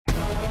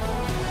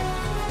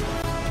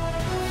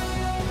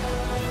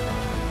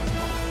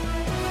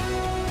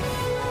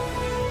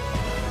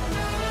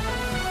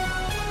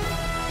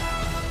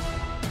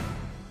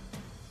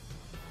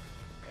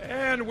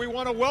we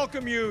want to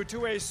welcome you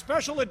to a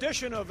special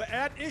edition of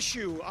At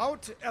Issue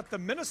out at the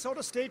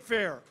Minnesota State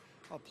Fair,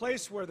 a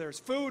place where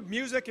there's food,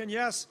 music, and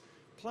yes,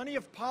 plenty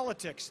of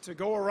politics to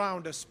go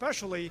around,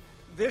 especially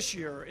this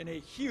year in a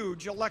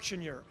huge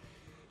election year.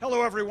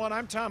 Hello, everyone.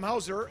 I'm Tom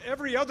Hauser.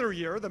 Every other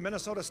year, the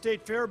Minnesota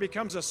State Fair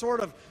becomes a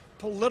sort of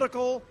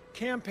political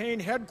campaign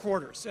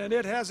headquarters, and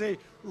it has a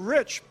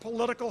rich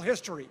political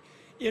history.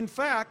 In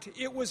fact,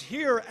 it was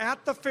here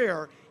at the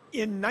fair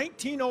in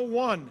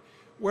 1901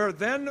 where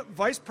then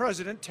Vice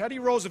President Teddy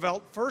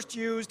Roosevelt first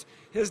used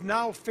his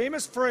now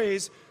famous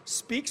phrase,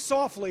 "Speak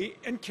softly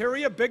and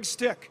carry a big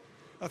stick."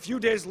 A few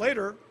days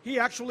later, he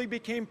actually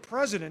became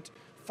president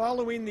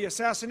following the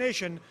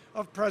assassination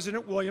of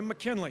President William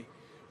McKinley.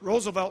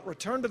 Roosevelt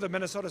returned to the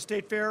Minnesota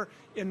State Fair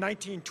in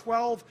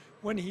 1912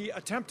 when he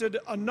attempted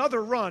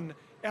another run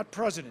at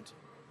president.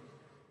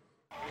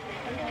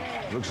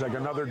 Looks like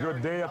another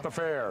good day at the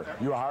fair.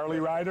 You a Harley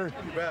rider?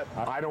 You bet.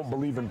 I don't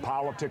believe in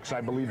politics,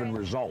 I believe in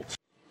results.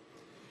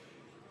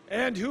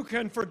 And who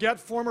can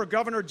forget former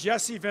Governor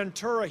Jesse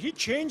Ventura? He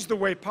changed the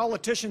way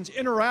politicians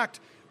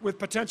interact with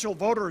potential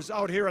voters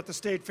out here at the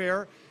State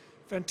Fair.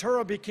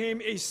 Ventura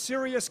became a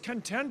serious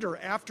contender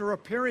after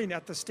appearing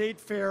at the State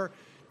Fair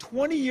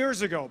 20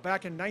 years ago,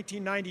 back in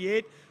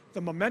 1998.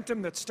 The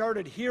momentum that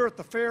started here at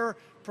the fair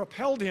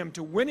propelled him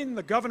to winning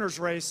the governor's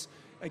race.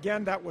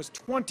 Again, that was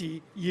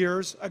 20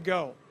 years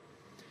ago.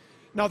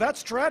 Now, that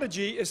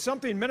strategy is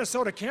something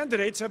Minnesota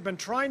candidates have been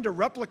trying to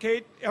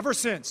replicate ever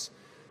since.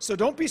 So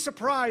don't be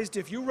surprised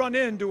if you run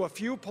into a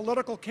few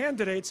political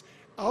candidates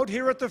out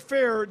here at the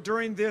fair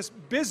during this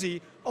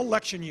busy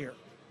election year.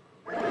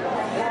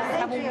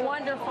 Have a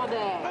wonderful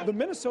day. The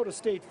Minnesota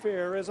State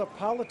Fair is a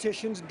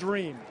politician's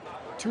dream.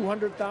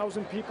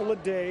 200,000 people a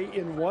day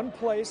in one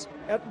place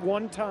at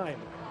one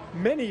time.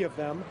 Many of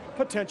them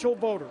potential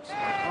voters.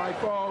 Hi,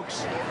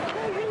 folks.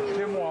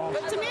 Tim Walsh.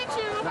 Good to meet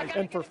you.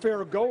 And for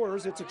fair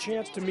goers, it's a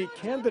chance to meet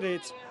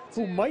candidates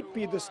who might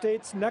be the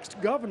state's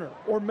next governor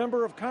or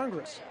member of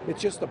Congress.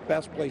 It's just the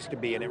best place to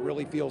be, and it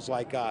really feels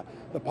like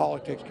the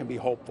politics can be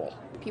hopeful.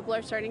 People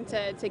are starting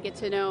to get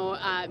to know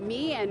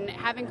me and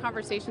having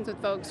conversations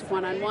with folks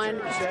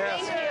one-on-one.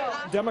 Thank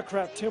you.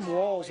 Democrat Tim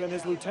Walz and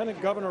his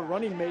lieutenant governor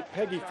running mate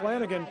Peggy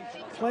Flanagan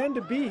plan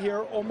to be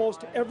here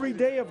almost every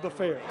day of the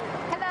fair.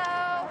 Hello.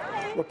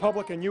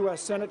 Republican U.S.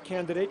 Senate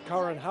candidate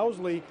Karen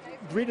Housley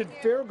greeted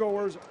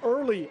fairgoers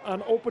early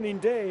on opening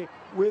day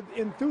with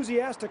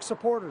enthusiastic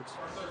supporters.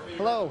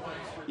 Hello.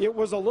 It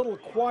was a little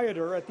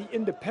quieter at the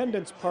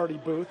Independence Party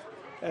booth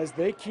as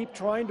they keep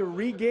trying to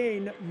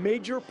regain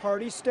major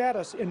party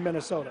status in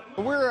Minnesota.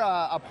 We're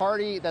a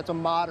party that's a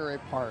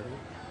moderate party.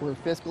 We're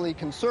fiscally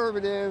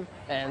conservative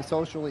and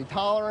socially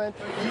tolerant.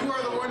 You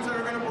are the ones that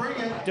are going to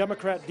bring it.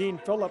 Democrat Dean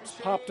Phillips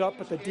popped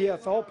up at the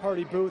DFL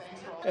party booth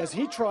as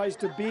he tries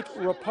to beat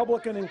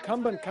Republican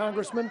incumbent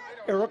Congressman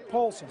Eric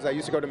Paulson. I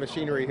used to go to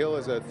Machinery Hill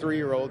as a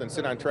 3-year-old and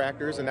sit on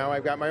tractors, and now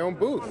I've got my own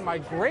booth. My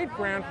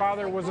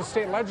great-grandfather was a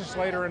state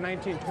legislator in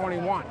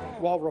 1921.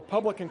 While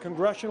Republican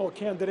congressional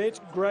candidates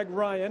Greg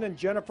Ryan and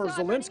Jennifer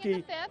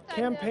Zielinski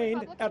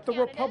campaigned at the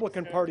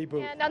Republican Party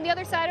booth. And on the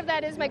other side of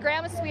that is my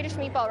grandma's Swedish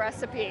meatball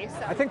recipe.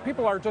 So I think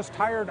people are just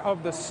tired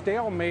of the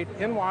stalemate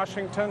in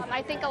Washington.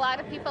 I think a lot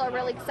of people are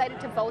really excited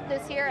to vote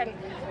this year and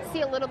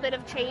see a little bit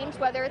of change,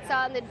 whether it's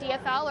on the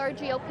DFL or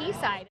GOP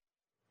side.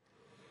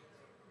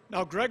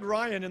 Now, Greg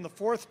Ryan in the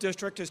 4th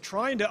District is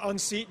trying to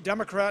unseat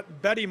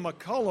Democrat Betty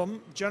McCollum.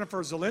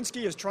 Jennifer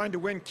Zielinski is trying to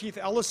win Keith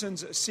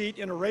Ellison's seat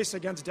in a race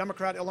against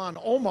Democrat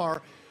Ilhan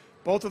Omar.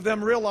 Both of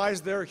them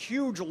realize they're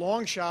huge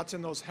long shots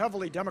in those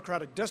heavily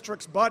Democratic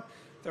districts, but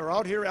they're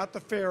out here at the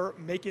fair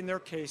making their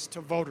case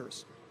to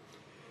voters.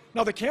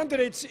 Now, the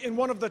candidates in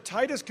one of the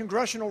tightest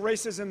congressional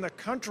races in the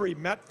country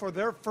met for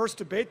their first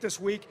debate this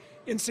week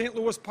in St.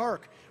 Louis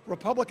Park.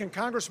 Republican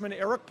Congressman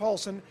Eric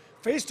Paulson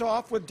faced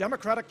off with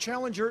Democratic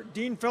challenger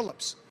Dean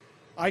Phillips.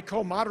 I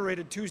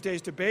co-moderated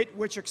Tuesday's debate,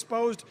 which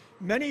exposed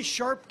many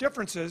sharp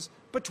differences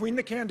between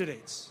the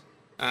candidates.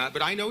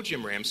 But I know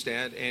Jim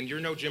Ramstad, and you're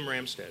no Jim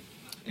Ramstad.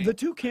 The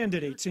two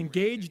candidates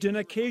engaged in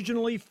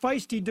occasionally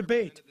feisty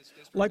debate,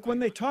 like when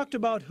they talked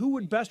about who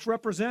would best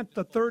represent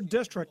the 3rd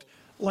District,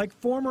 like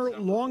former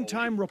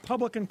longtime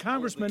Republican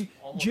Congressman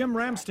Jim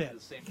Ramstad.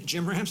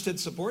 Jim Ramstad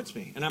supports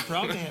me, and I'm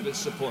proud to have his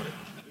support.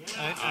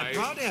 I'm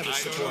proud to have his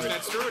support. I don't know if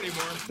that's true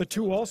anymore. The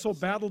two also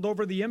battled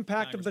over the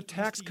impact of the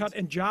Tax Cut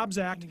and Jobs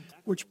Act,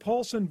 which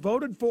Paulson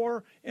voted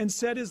for and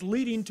said is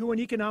leading to an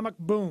economic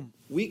boom.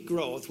 Weak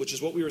growth, which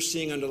is what we were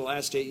seeing under the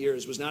last 8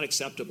 years, was not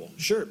acceptable.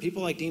 Sure,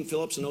 people like Dean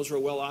Phillips and those who are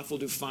well off will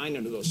do fine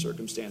under those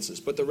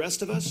circumstances, but the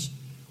rest of us,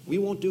 we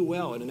won't do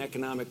well in an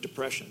economic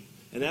depression.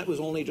 And that was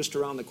only just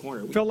around the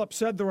corner. Phillips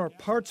said there are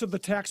parts of the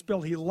tax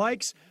bill he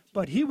likes,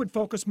 but he would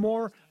focus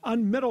more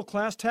on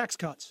middle-class tax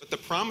cuts. But the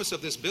promise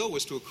of this bill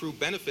was to accrue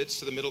benefits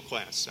to the middle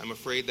class. I'm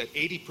afraid that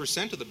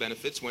 80% of the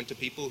benefits went to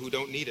people who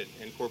don't need it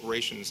and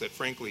corporations that,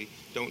 frankly,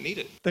 don't need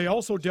it. They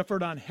also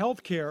differed on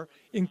health care,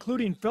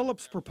 including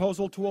Phillips'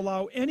 proposal to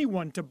allow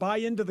anyone to buy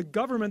into the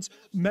government's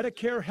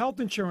Medicare health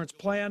insurance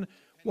plan,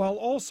 while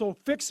also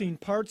fixing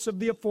parts of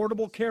the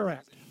Affordable Care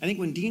Act. I think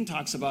when Dean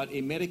talks about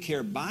a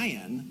Medicare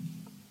buy-in,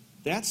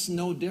 that's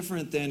no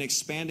different than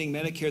expanding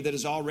Medicare that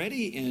is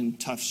already in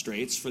tough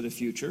straits for the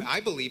future. I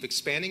believe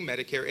expanding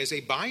Medicare is a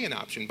buy-in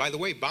option. By the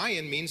way,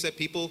 buy-in means that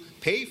people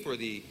pay for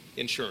the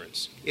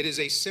insurance. It is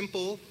a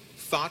simple,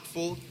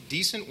 thoughtful,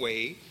 decent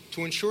way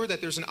to ensure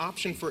that there's an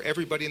option for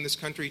everybody in this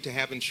country to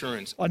have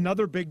insurance.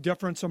 Another big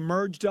difference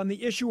emerged on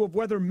the issue of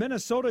whether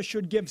Minnesota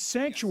should give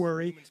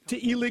sanctuary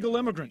to illegal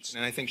immigrants.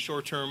 And I think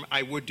short-term,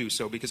 I would do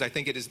so because I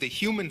think it is the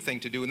human thing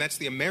to do, and that's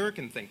the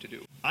American thing to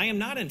do. I am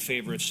not in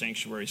favor of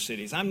sanctuary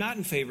cities. I'm not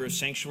in favor of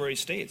sanctuary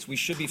states. We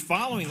should be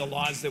following the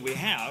laws that we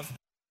have.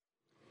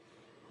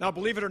 Now,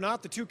 believe it or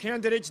not, the two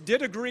candidates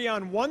did agree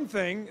on one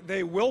thing.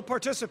 They will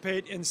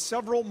participate in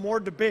several more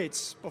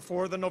debates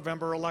before the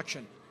November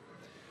election.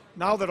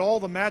 Now that all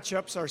the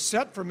matchups are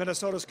set for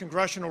Minnesota's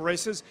congressional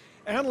races,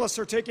 analysts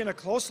are taking a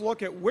close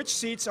look at which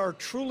seats are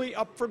truly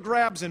up for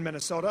grabs in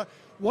Minnesota.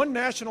 One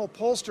national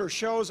pollster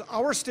shows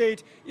our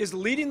state is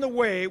leading the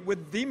way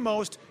with the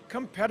most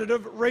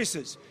competitive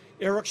races.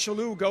 Eric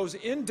Chaloux goes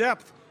in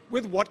depth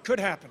with what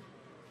could happen.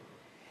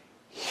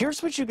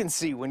 Here's what you can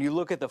see when you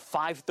look at the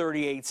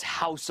 538's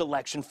House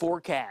election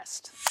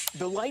forecast.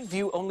 The light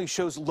view only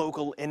shows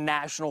local and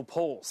national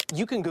polls.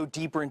 You can go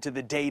deeper into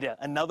the data.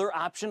 Another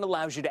option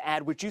allows you to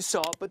add what you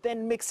saw, but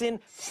then mix in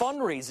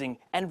fundraising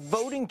and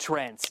voting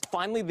trends.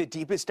 Finally, the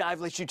deepest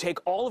dive lets you take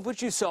all of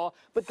what you saw,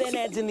 but then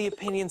adds in the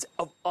opinions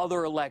of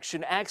other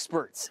election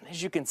experts. And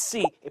as you can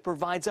see, it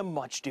provides a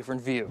much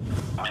different view.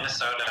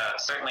 Minnesota,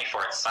 certainly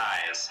for its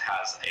size,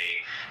 has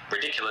a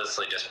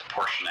ridiculously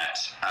disproportionate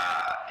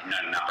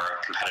number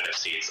of competitive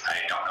seats.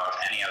 I don't know of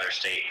any other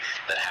state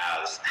that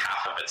has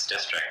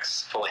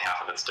fully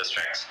half of its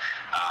districts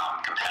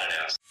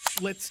competitive.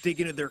 Let's dig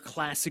into their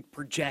classic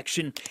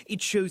projection.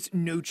 It shows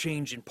no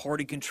change in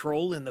party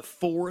control in the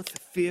 4th,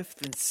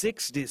 5th, and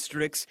 6th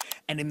districts.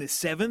 And in the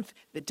 7th,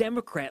 the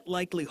Democrat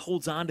likely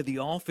holds on to the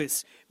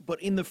office.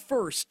 But in the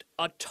 1st,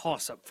 a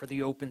toss-up for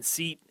the open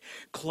seat.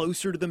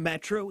 Closer to the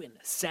metro, in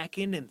the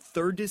 2nd and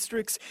 3rd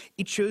districts,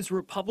 it shows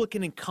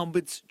Republican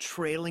incumbents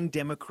trailing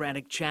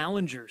Democratic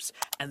challengers.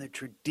 And the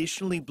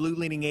traditionally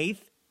blue-leaning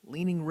 8th,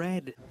 leaning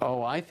red.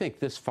 Oh, I think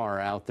this far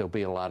out there'll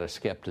be a lot of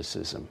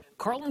skepticism.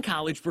 Carleton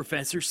College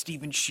professor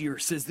Stephen Scheer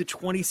says the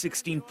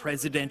 2016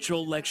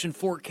 presidential election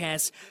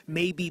forecast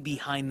may be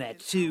behind that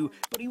too,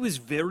 but he was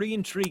very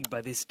intrigued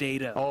by this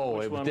data. Oh,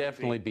 it would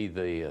definitely be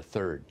the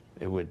 3rd.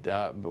 It would,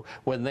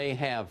 when they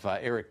have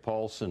Eric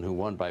Paulson, who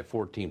won by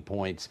 14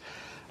 points,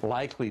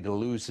 likely to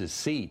lose his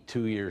seat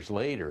 2 years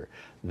later,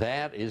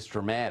 that is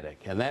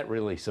dramatic, and that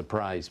really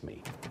surprised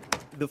me.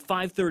 The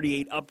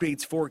 538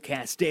 updates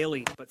forecast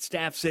daily, but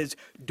staff says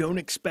don't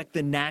expect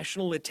the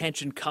national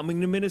attention coming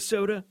to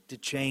Minnesota to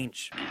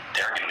change.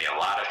 There are going to be a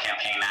lot of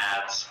campaign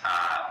ads.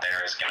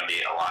 There's going to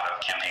be a lot of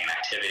campaign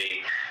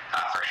activity,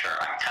 for sure.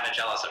 I'm kind of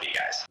jealous of you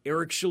guys.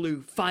 Eric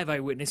Chaloux, 5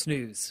 Eyewitness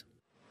News.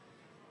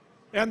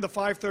 And the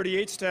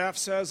 538 staff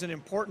says an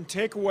important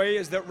takeaway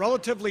is that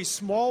relatively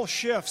small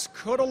shifts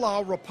could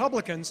allow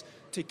Republicans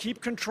to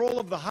keep control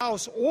of the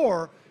House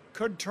or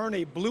could turn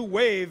a blue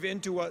wave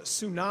into a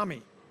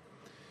tsunami.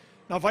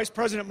 Now, Vice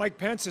President Mike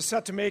Pence is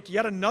set to make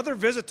yet another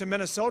visit to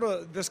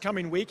Minnesota this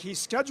coming week. He's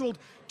scheduled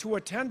to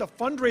attend a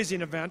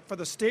fundraising event for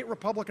the state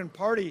Republican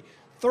Party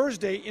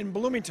Thursday in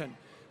Bloomington.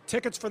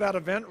 Tickets for that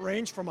event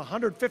range from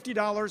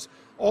 $150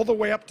 all the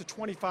way up to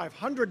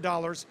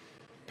 $2,500.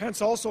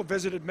 Pence also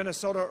visited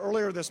Minnesota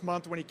earlier this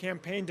month when he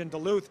campaigned in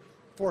Duluth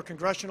for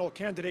congressional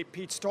candidate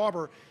Pete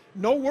Stauber.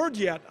 No word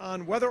yet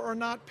on whether or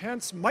not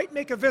Pence might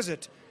make a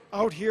visit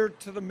out here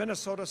to the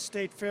Minnesota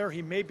State Fair.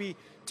 He may be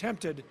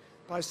tempted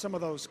by some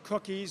of those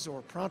cookies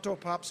or Pronto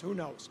Pops, who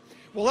knows.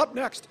 Well, up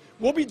next,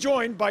 we'll be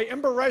joined by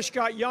Ember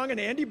Reichgott-Young and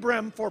Andy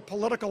Brim for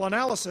political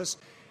analysis,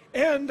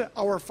 and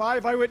our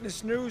 5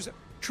 Eyewitness News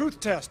Truth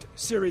Test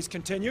series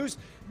continues,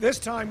 this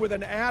time with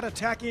an ad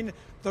attacking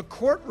the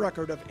court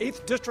record of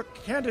 8th District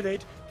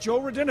candidate Joe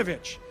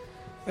Radinovich.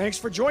 Thanks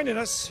for joining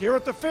us here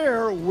at the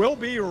fair. We'll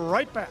be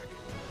right back.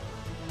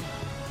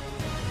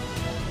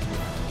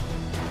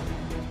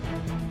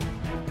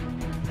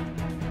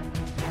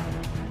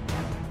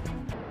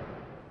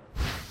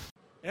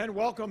 And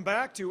welcome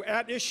back to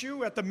At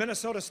Issue at the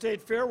Minnesota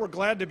State Fair. We're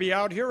glad to be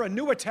out here. A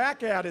new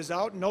attack ad is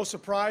out, no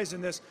surprise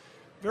in this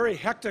very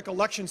hectic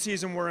election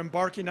season we're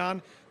embarking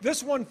on.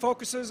 This one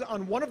focuses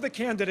on one of the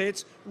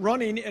candidates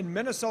running in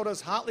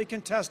Minnesota's hotly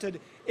contested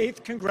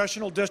 8th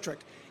Congressional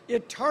District.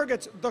 It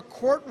targets the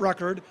court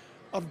record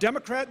of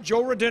Democrat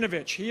Joe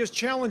Radinovich. He is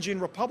challenging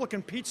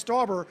Republican Pete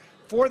Stauber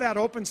for that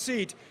open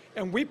seat,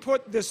 and we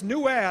put this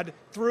new ad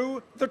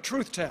through the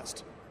truth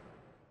test.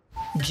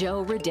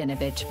 Joe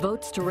Radinovich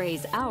votes to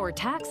raise our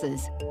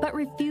taxes, but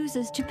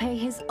refuses to pay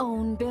his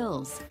own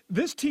bills.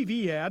 This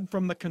TV ad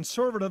from the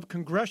Conservative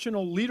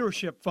Congressional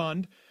Leadership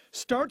Fund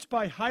starts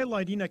by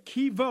highlighting a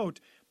key vote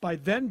by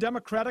then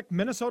Democratic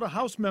Minnesota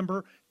House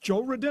member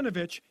Joe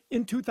Radinovich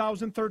in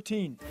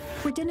 2013.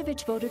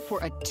 Radinovich voted for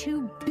a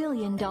 $2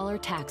 billion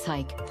tax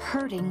hike,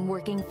 hurting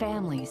working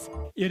families.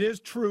 It is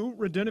true,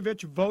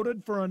 Radinovich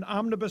voted for an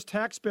omnibus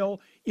tax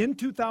bill in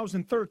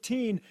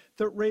 2013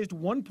 that raised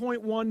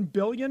 $1.1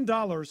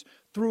 billion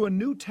through a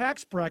new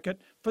tax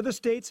bracket for the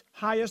state's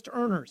highest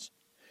earners.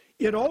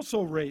 It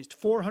also raised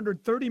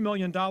 $430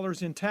 million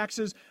in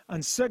taxes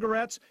on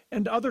cigarettes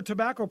and other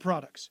tobacco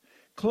products,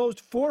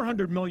 closed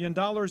 $400 million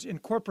in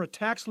corporate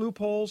tax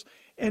loopholes,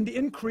 and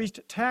increased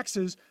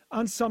taxes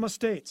on some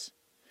estates.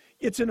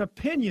 It's an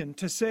opinion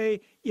to say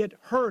it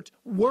hurt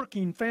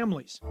working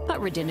families. But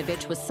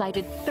Radinovich was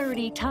cited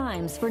 30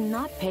 times for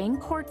not paying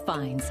court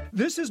fines.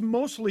 This is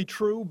mostly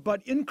true,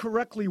 but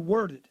incorrectly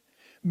worded.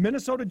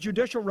 Minnesota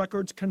judicial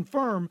records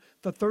confirm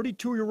the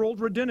 32-year-old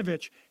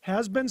Radinovich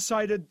has been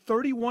cited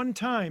 31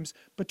 times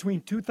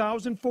between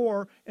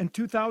 2004 and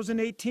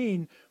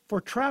 2018 for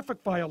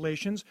traffic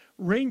violations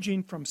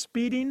ranging from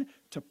speeding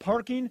to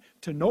parking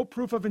to no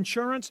proof of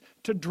insurance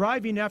to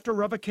driving after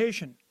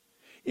revocation,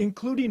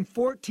 including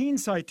 14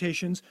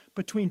 citations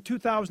between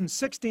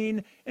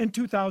 2016 and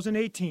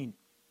 2018.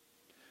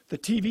 The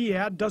TV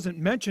ad doesn't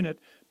mention it,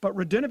 but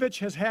Radinovich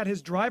has had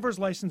his driver's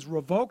license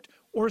revoked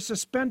or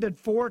suspended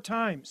 4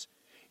 times,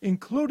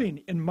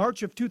 including in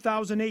March of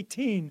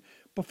 2018,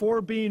 before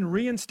being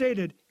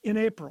reinstated in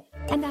April.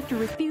 And after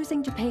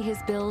refusing to pay his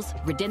bills,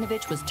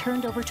 Radinovich was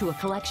turned over to a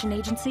collection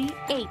agency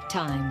 8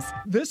 times.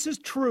 This is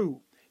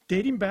true.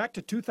 Dating back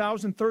to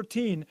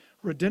 2013,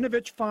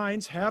 Radinovich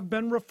fines have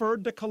been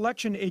referred to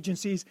collection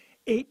agencies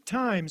 8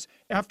 times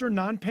after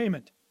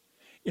non-payment.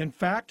 In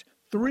fact,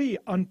 3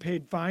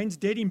 unpaid fines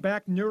dating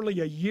back nearly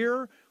a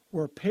year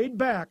were paid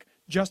back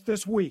just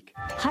this week.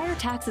 Higher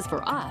taxes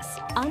for us,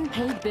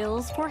 unpaid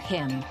bills for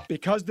him.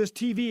 Because this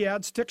TV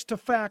ad sticks to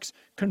facts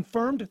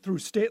confirmed through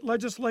state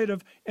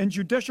legislative and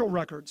judicial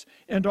records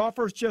and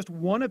offers just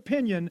one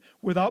opinion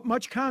without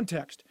much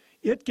context,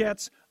 it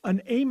gets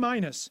an A-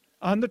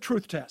 on the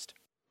truth test.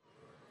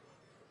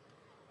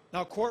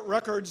 Now, court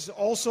records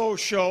also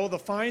show the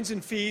fines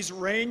and fees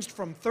ranged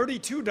from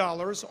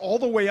 $32 all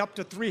the way up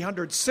to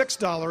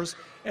 $306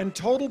 and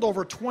totaled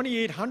over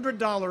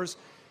 $2,800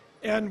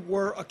 and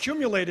were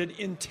accumulated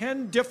in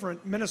 10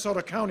 different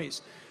Minnesota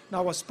counties.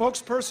 Now, a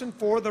spokesperson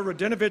for the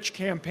Radinovich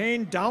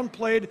campaign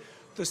downplayed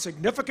the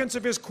significance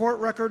of his court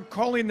record,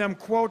 calling them,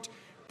 quote,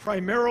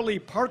 primarily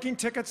parking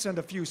tickets and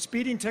a few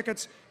speeding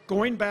tickets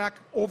going back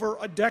over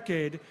a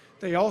decade.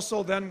 They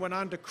also then went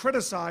on to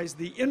criticize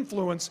the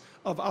influence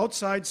of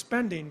outside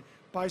spending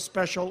by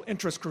special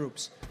interest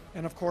groups.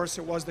 And of course,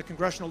 it was the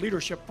Congressional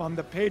Leadership Fund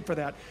that paid for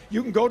that.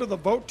 You can go to the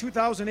Vote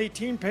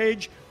 2018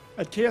 page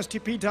at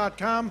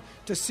KSTP.com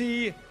to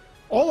see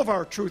all of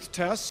our truth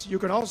tests. You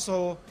can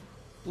also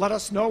let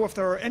us know if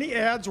there are any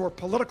ads or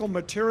political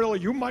material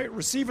you might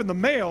receive in the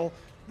mail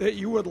that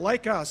you would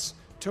like us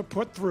to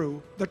put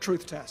through the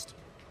truth test.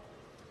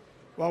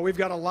 Well, we've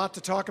got a lot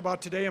to talk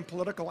about today in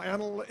political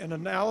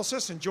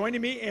analysis, and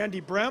joining me,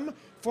 Andy Brem,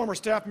 former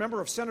staff member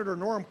of Senator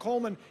Norm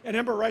Coleman, and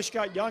Ember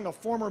Reichgott-Young, a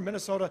former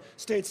Minnesota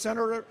State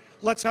Senator.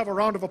 Let's have a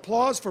round of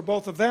applause for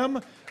both of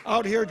them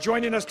out here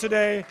joining us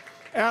today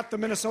at the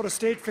Minnesota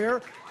State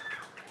Fair.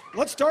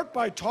 Let's start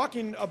by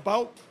talking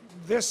about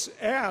this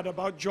ad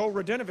about Joe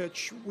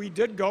Radinovich. We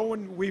did go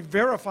and we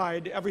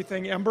verified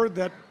everything, Ember,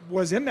 that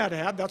was in that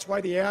ad. That's why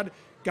the ad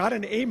got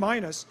an A-.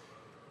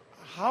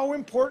 How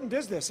important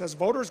is this? As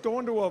voters go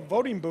into a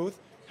voting booth,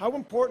 how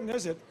important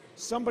is it,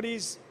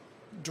 somebody's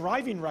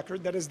driving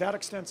record that is that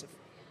extensive?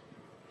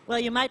 Well,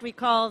 you might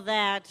recall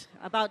that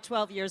about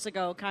 12 years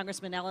ago,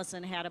 Congressman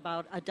Ellison had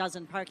about a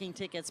dozen parking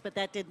tickets, but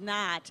that did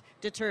not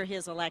deter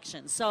his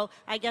election. So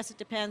I guess it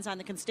depends on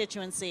the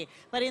constituency.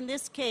 But in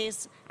this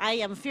case, I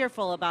am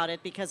fearful about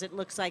it because it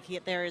looks like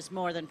there is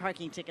more than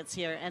parking tickets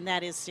here, and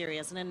that is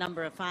serious, and a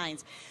number of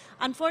fines.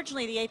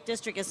 Unfortunately, the 8th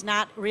District is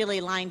not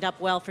really lined up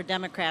well for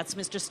Democrats.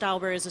 Mr.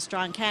 Stauber is a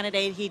strong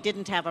candidate. He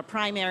didn't have a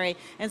primary,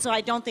 and so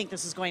I don't think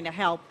this is going to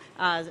help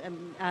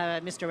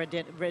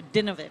Mr.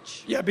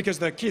 Radinovich. Yeah, because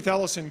the Keith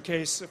Ellison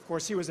case, of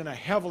course, he was in a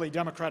heavily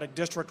Democratic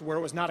district where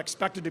it was not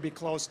expected to be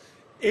close.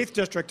 8th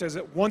District is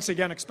once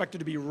again expected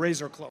to be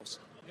razor close.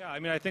 Yeah, I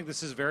mean, I think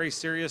this is very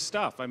serious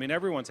stuff. I mean,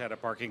 everyone's had a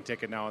parking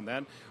ticket now and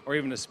then, or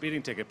even a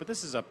speeding ticket, but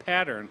this is a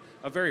pattern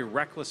of very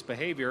reckless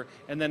behavior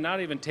and then not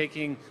even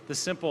taking the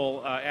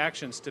simple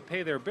actions to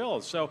pay their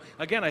bills. So,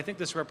 again, I think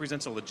this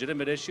represents a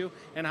legitimate issue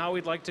and how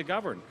we'd like to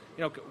govern.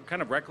 You know,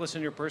 kind of reckless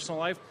in your personal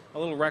life, a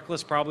little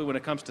reckless probably when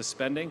it comes to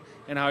spending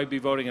and how you'd be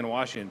voting in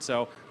Washington.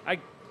 So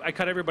I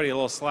cut everybody a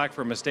little slack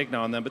for a mistake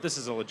now and then, but this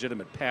is a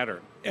legitimate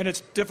pattern. And it's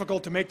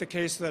difficult to make the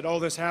case that, oh,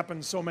 this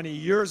happened so many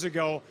years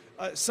ago.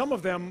 Some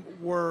of them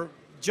were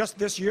just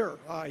this year.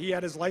 He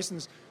had his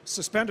license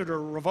suspended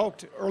or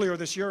revoked earlier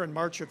this year in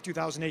March of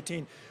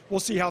 2018.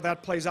 We'll see how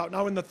that plays out.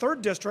 Now, in the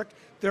 3rd District,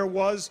 there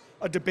was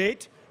a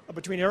debate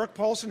between Eric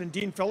Paulson and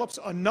Dean Phillips,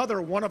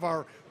 another one of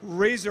our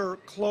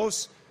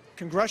razor-close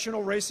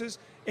congressional races.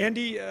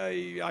 Andy,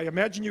 I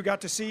imagine you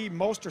got to see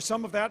most or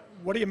some of that.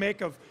 What do you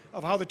make of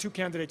how the two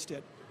candidates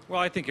did? Well,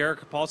 I think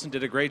Eric Paulson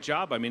did a great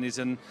job. I mean, he's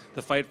in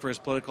the fight for his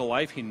political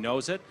life. He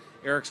knows it.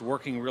 Eric's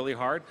working really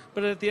hard.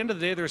 But at the end of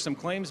the day, there were some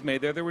claims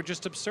made there that were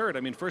just absurd.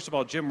 I mean, first of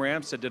all, Jim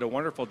Ramstad did a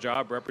wonderful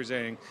job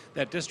representing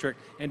that district,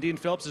 and Dean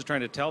Phillips is trying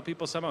to tell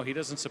people somehow he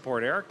doesn't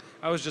support Eric.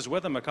 I was just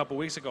with him a couple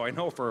weeks ago. I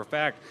know for a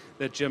fact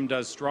that Jim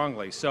does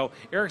strongly. So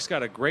Eric's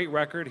got a great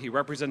record. He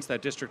represents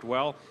that district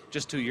well.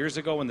 Just 2 years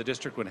ago when the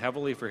district went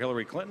heavily for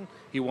Hillary Clinton,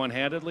 he won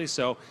handedly.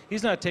 So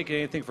he's not taking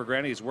anything for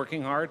granted. He's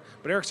working hard.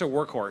 But Eric's a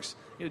workhorse.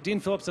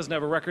 Dean Phillips doesn't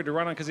have a record to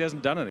run on because he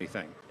hasn't done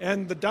anything.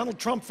 And the Donald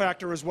Trump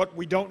factor is what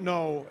we don't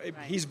know. Right.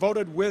 He's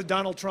voted with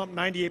Donald Trump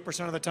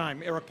 98% of the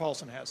time. Eric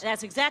Paulson has.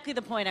 That's exactly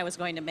the point I was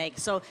going to make.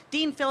 So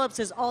Dean Phillips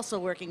is also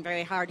working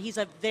very hard. He's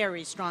a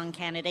very strong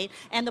candidate.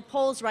 And the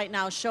polls right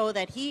now show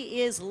that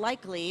he is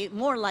likely,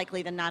 more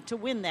likely than not, to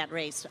win that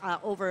race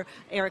over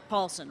Eric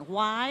Paulson.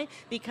 Why?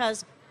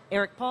 Because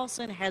Eric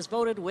Paulson has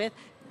voted with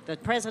the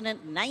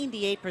president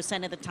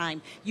 98% of the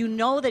time. You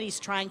know that he's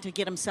trying to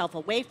get himself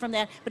away from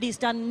that, but he's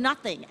done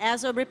nothing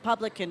as a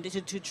Republican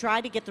to try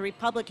to get the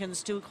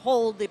Republicans to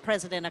hold the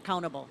president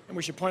accountable. And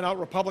we should point out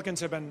Republicans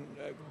have been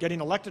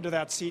getting elected to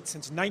that seat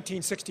since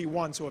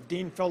 1961, so if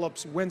Dean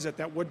Phillips wins it,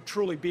 that would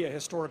truly be a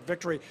historic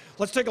victory.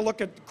 Let's take a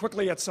look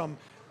quickly at some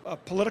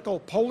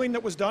political polling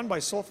that was done by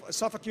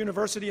Suffolk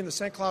University and the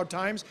St. Cloud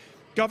Times.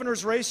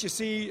 Governor's race, you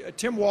see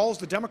Tim Walz,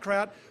 the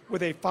Democrat,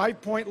 with a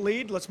 5-point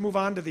lead. Let's move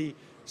on to the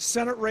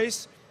Senate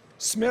race.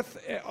 Smith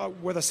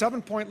with a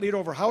 7-point lead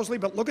over Housley,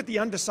 but look at the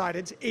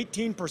undecideds,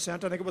 18%. I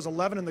think it was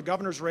 11 in the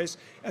governor's race.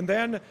 And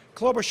then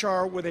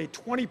Klobuchar with a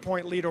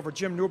 20-point lead over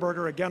Jim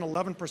Newberger, again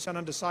 11%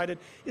 undecided.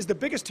 Is the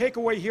biggest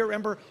takeaway here,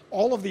 Ember,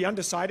 all of the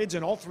undecideds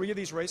in all three of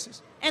these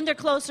races? And they're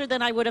closer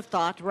than I would have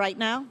thought right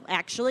now,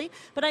 actually.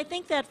 But I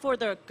think that for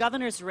the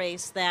governor's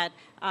race that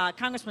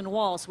Congressman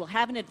Walz will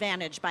have an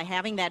advantage by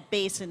having that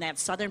base in that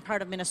southern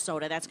part of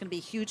Minnesota. That's going to be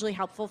hugely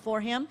helpful for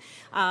him.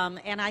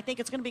 And I think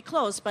it's going to be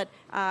close, but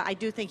I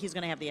do think he's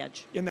going to have the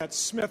edge. In that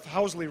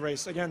Smith-Housley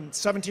race, again,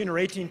 17 or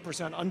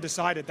 18%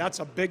 undecided. That's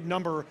a big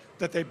number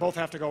that they both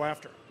have to go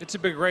after. It's a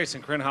big race,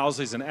 and Corinne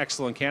Housley's an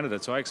excellent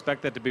candidate, so I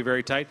expect that to be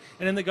very tight.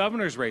 And in the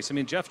governor's race, I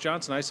mean, Jeff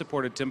Johnson, I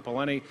supported Tim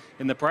Pawlenty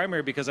in the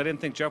primary because I didn't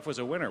think Jeff was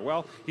a winner.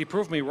 Well, he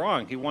proved me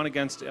wrong. He won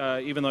against,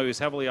 even though he was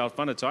heavily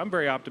outfunded. So I'm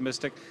very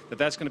optimistic that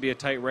that's going to be a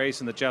tight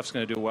race and that Jeff's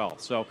going to do well.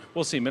 So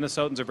we'll see.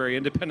 Minnesotans are very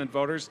independent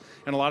voters,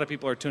 and a lot of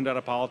people are tuned out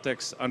of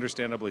politics,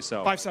 understandably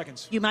so. 5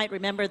 seconds. You might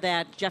remember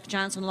that Jeff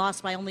Johnson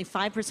lost by only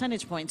 5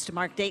 percentage points to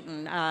Mark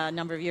Dayton a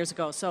number of years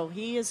ago. So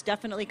he is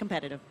definitely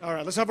competitive. All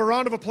right, let's have a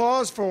round of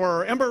applause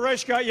for Ember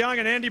Reichgott-Young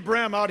and Andy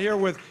Brem out here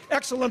with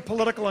excellent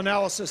political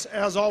analysis,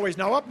 as always.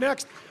 Now, up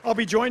next, I'll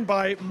be joined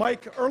by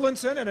Mike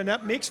Erlinson and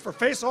Annette Meeks for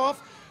Face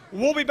Off.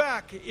 We'll be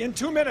back in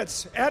 2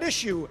 minutes at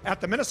issue at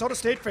the Minnesota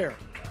State Fair.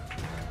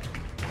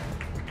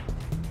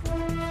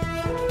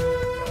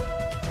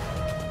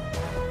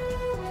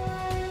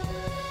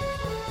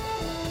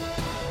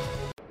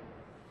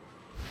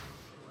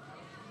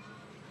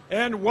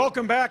 And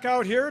welcome back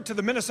out here to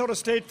the Minnesota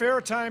State Fair.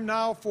 Time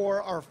now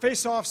for our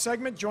face-off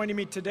segment. Joining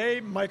me today,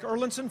 Mike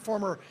Erlinson,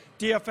 former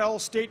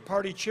DFL State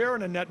Party Chair,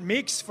 and Annette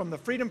Meeks from the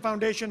Freedom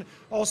Foundation,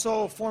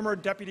 also former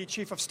Deputy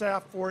Chief of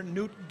Staff for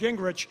Newt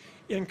Gingrich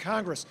in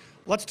Congress.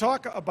 Let's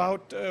talk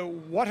about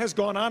what has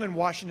gone on in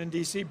Washington,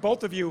 D.C.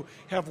 Both of you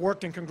have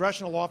worked in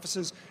congressional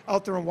offices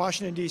out there in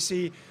Washington,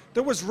 D.C.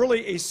 There was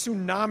really a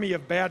tsunami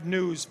of bad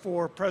news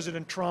for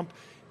President Trump,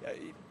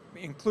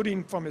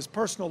 including from his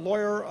personal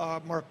lawyer,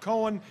 Mark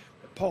Cohen,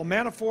 Paul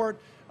Manafort.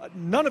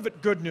 None of it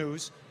good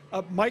news.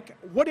 Mike,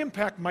 what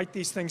impact might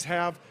these things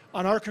have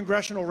on our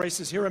congressional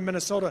races here in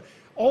Minnesota?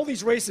 All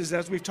these races,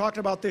 as we've talked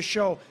about this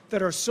show,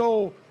 that are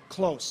so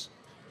close.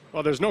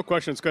 Well, there's no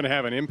question it's going to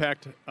have an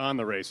impact on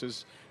the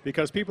races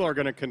because people are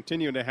going to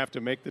continue to have to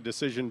make the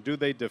decision, do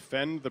they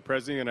defend the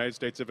President of the United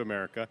States of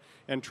America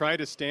and try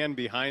to stand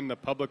behind the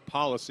public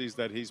policies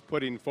that he's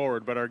putting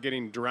forward but are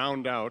getting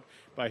drowned out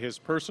by his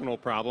personal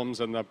problems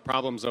and the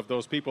problems of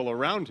those people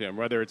around him,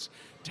 whether it's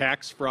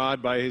tax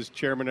fraud by his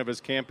chairman of his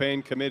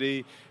campaign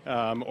committee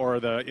or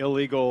the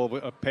illegal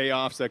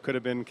payoffs that could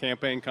have been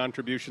campaign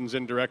contributions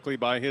indirectly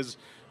by his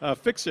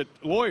fix-it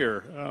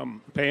lawyer,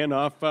 paying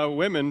off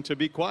women to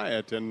be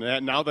quiet. And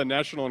now the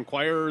National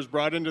Enquirer is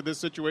brought into this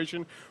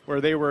situation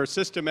where they were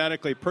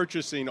systematically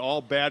purchasing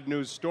all bad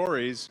news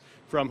stories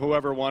from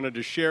whoever wanted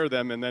to share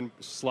them and then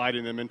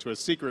sliding them into a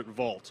secret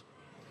vault.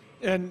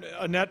 And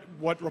Annette,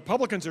 what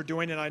Republicans are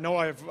doing, and I know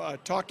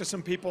I've talked to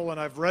some people and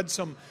I've read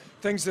some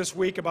things this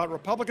week about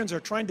Republicans are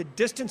trying to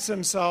distance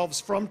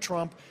themselves from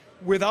Trump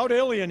without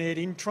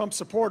alienating Trump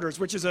supporters,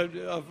 which is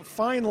a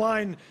fine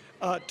line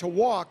to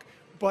walk,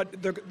 but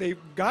they've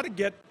got to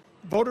get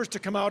voters to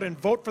come out and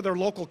vote for their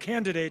local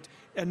candidate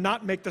and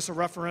not make this a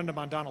referendum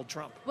on Donald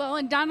Trump. Well,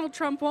 and Donald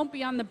Trump won't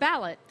be on the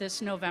ballot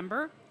this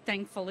November,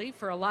 thankfully,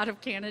 for a lot of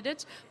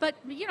candidates. But,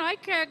 you know, I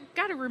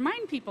got to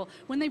remind people,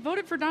 when they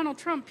voted for Donald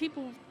Trump,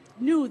 people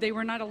knew they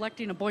were not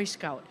electing a Boy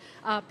Scout.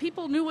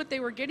 People knew what they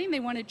were getting. They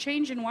wanted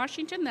change in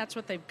Washington. That's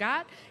what they've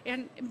got.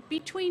 And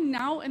between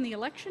now and the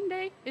election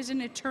day is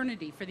an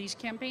eternity for these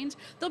campaigns.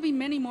 There'll be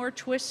many more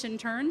twists and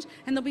turns,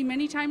 and there'll be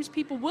many times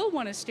people will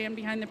want to stand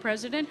behind the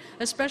president,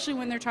 especially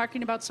when they're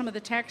talking about some of the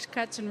tax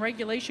cuts and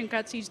regulation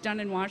cuts he's done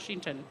in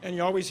Washington. And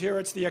you always hear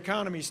it's the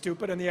economy,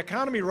 stupid. And the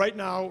economy right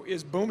now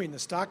is booming. The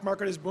stock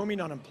market is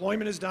booming.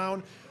 Unemployment is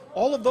down.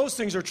 All of those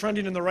things are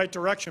trending in the right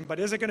direction. But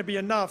is it going to be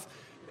enough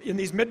in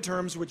these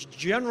midterms, which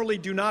generally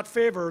do not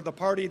favor the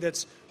party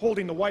that's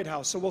holding the White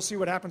House? So we'll see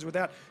what happens with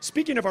that.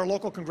 Speaking of our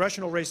local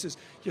congressional races,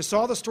 you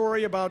saw the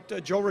story about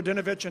Joe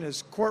Radinovich and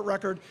his court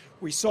record.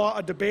 We saw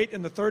a debate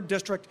in the 3rd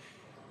District.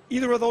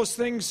 Either of those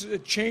things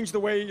change the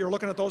way you're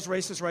looking at those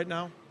races right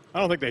now? I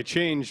don't think they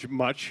change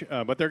much,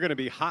 but they're going to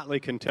be hotly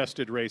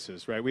contested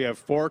races, right? We have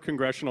 4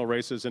 congressional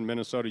races in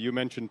Minnesota. You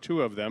mentioned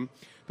 2 of them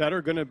that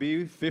are going to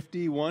be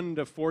 51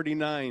 to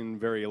 49,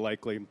 very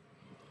likely.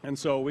 And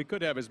so we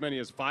could have as many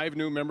as 5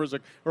 new members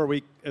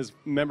as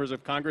members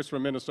of Congress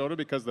from Minnesota,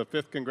 because the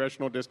 5th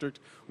congressional district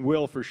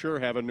will for sure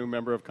have a new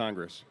member of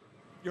Congress.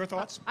 Your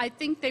thoughts? I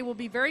think they will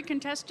be very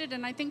contested,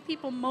 and I think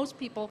most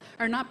people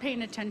are not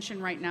paying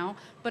attention right now,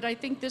 but I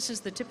think this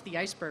is the tip of the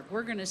iceberg.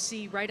 We're going to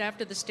see right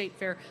after the state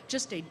fair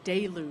just a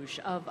deluge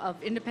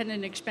of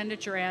independent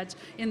expenditure ads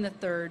in the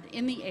 3rd,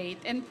 in the 8th,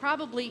 and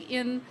probably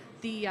in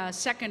the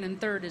 2nd and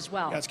 3rd as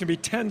well. Yeah, it's going to be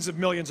tens of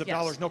millions of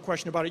dollars, no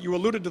question about it. You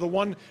alluded to the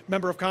one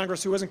member of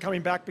Congress who isn't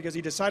coming back because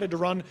he decided to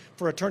run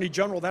for Attorney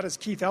General. That is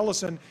Keith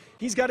Ellison.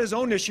 He's got his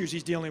own issues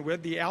he's dealing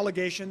with, the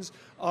allegations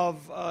of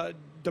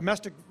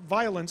domestic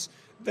violence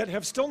that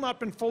have still not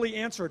been fully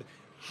answered.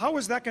 How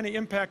is that going to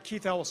impact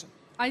Keith Ellison?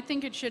 I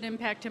think it should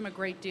impact him a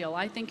great deal.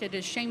 I think it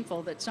is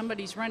shameful that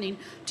somebody's running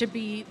to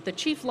be the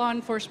chief law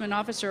enforcement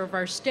officer of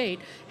our state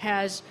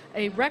has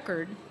a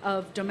record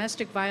of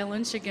domestic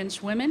violence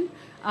against women,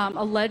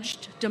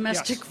 alleged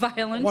domestic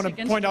violence. I want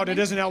to point out it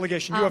is an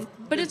allegation.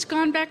 But it's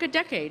gone back a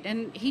decade,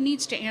 and he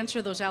needs to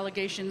answer those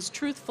allegations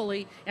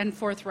truthfully and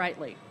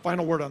forthrightly.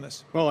 Final word on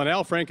this. Well, and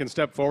Al Franken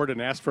stepped forward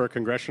and asked for a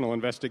congressional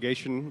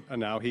investigation.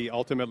 Now, he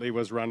ultimately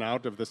was run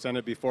out of the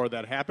Senate before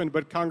that happened,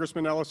 but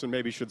Congressman Ellison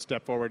maybe should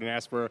step forward and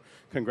ask for a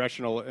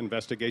congressional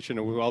investigation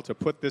and well to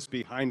put this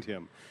behind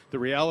him. The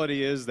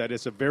reality is that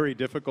it's a very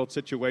difficult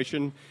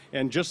situation,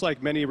 and just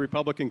like many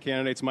Republican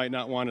candidates might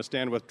not want to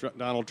stand with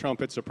Donald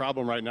Trump, it's a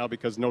problem right now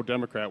because no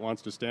Democrat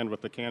wants to stand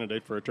with the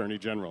candidate for Attorney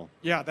General.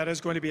 Yeah, that is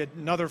going to be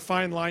another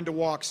fine line to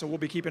walk, so we'll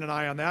be keeping an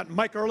eye on that.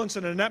 Mike Erlinson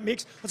and Annette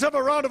Meeks. Let's have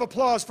a round of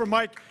applause for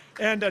Mike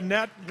and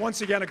Annette.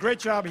 Once again, a great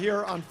job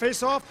here on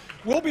Face Off.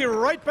 We'll be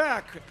right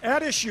back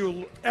at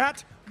issue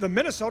at the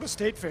Minnesota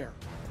State Fair.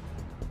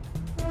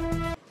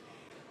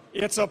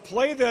 It's a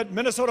play that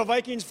Minnesota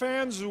Vikings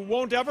fans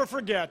won't ever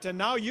forget, and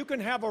now you can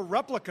have a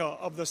replica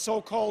of the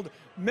so-called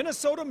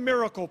Minnesota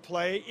Miracle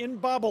play in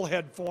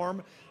bobblehead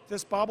form.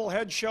 This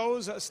bobblehead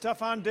shows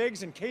Stephon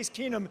Diggs and Case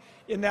Keenum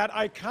in that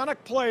iconic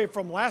play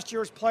from last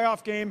year's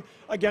playoff game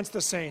against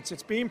the Saints.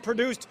 It's being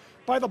produced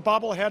by the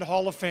Bobblehead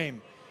Hall of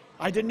Fame.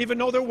 I didn't even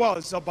know there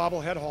was a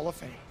Bobblehead Hall of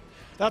Fame.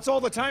 That's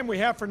all the time we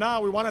have for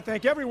now. We want to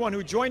thank everyone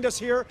who joined us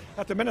here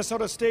at the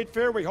Minnesota State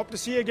Fair. We hope to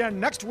see you again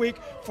next week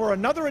for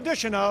another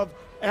edition of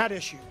At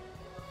Issue.